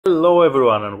Hello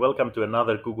everyone and welcome to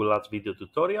another Google Ads video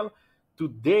tutorial.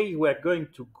 Today we are going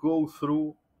to go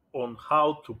through on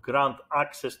how to grant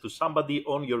access to somebody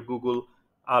on your Google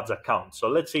Ads account. So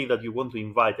let's say that you want to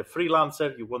invite a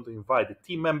freelancer, you want to invite a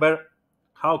team member.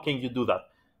 How can you do that?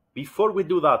 Before we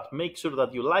do that, make sure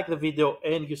that you like the video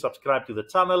and you subscribe to the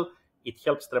channel. It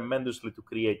helps tremendously to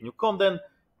create new content,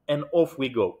 and off we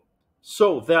go.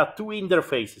 So there are two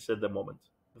interfaces at the moment.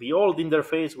 The old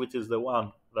interface, which is the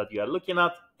one that you are looking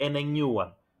at, and a new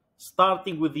one.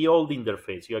 Starting with the old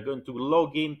interface, you are going to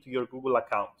log in to your Google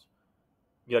account.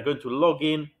 You are going to log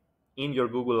in your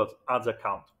Google Ads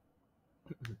account.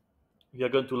 You are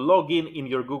going to log in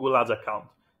your Google Ads account.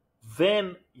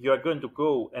 Then you are going to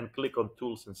go and click on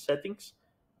Tools and Settings.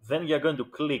 Then you are going to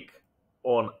click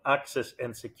on Access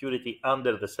and Security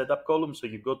under the Setup column. So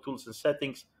you go Tools and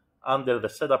Settings, under the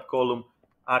Setup column,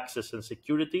 Access and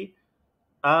Security.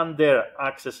 Under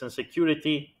Access and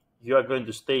Security, you are going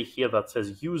to stay here that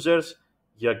says Users.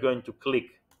 You are going to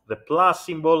click the plus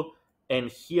symbol, and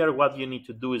here what you need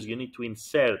to do is you need to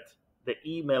insert the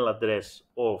email address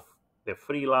of the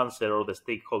freelancer or the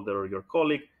stakeholder or your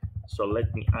colleague. So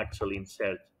let me actually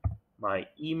insert my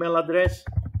email address.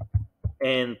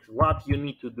 And what you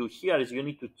need to do here is you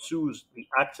need to choose the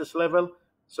access level.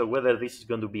 So whether this is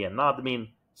going to be an admin,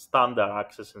 standard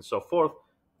access, and so forth.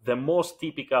 The most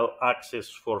typical access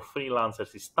for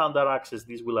freelancers is standard access.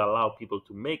 This will allow people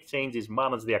to make changes,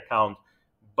 manage the account,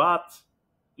 but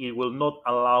it will not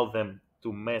allow them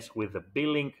to mess with the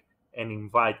billing and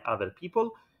invite other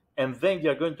people. And then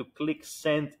you're going to click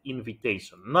Send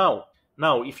Invitation. Now,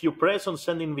 if you press on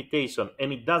Send Invitation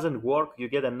and it doesn't work, you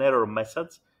get an error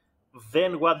message.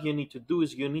 Then what you need to do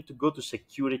is you need to go to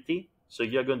Security. So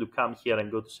you're going to come here and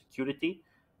go to Security,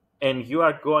 and you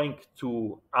are going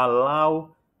to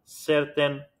allow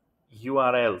certain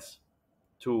URLs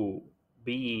to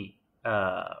be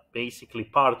basically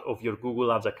part of your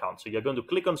Google Ads account. So you're going to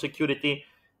click on Security,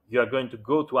 you are going to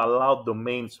go to Allow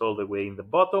Domains all the way in the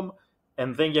bottom,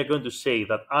 and then you're going to say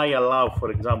that I allow,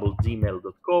 for example,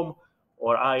 gmail.com,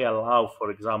 or I allow,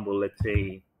 for example, let's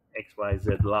say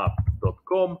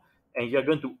xyzlab.com, and you're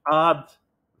going to add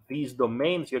these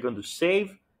domains, you're going to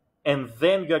save, and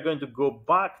then you're going to go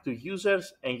back to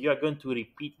users and you're going to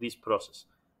repeat this process.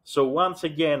 So once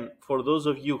again, for those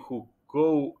of you who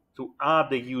go to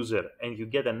add a user and you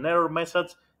get an error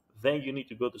message, then you need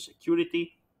to go to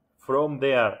Security. From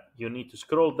there, you need to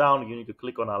scroll down, you need to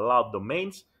click on Allow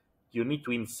Domains. You need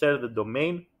to insert the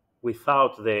domain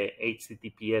without the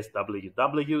HTTPS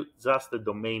www, just the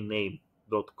domain name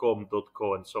 .com,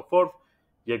 .co, and so forth.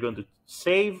 You're going to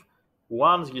save.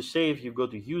 Once you save, you go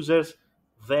to Users.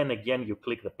 Then again, you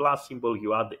click the plus symbol,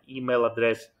 you add the email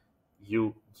address,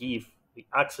 you give the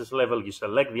access level, you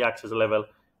select the access level,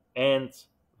 and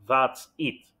that's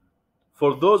it.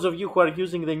 For those of you who are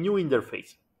using the new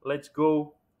interface, let's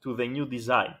go to the new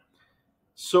design.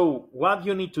 So what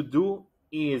you need to do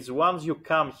is once you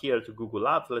come here to Google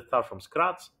Ads, let's start from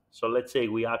scratch. So let's say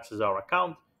we access our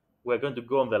account. We're going to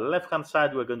go on the left-hand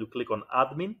side, we're going to click on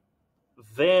Admin.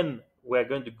 Then we're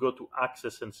going to go to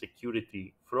Access and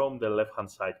Security from the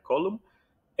left-hand side column.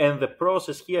 And the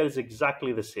process here is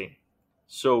exactly the same.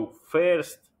 So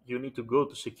first, you need to go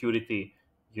to Security,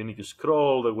 you need to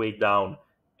scroll all the way down,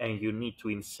 and you need to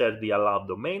insert the allowed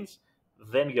domains.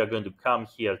 Then you're going to come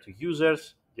here to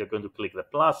Users, you're going to click the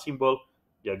plus symbol,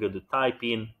 you're going to type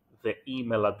in the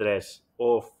email address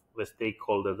of the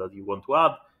stakeholder that you want to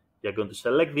add, you're going to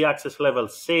select the access level,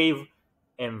 save,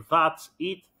 and that's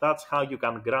it. That's how you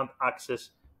can grant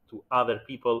access to other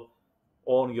people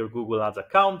on your Google Ads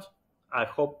account. I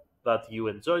hope that you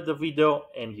enjoyed the video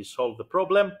and you solved the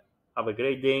problem. Have a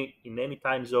great day in any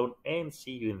time zone and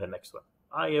see you in the next one.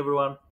 Bye everyone.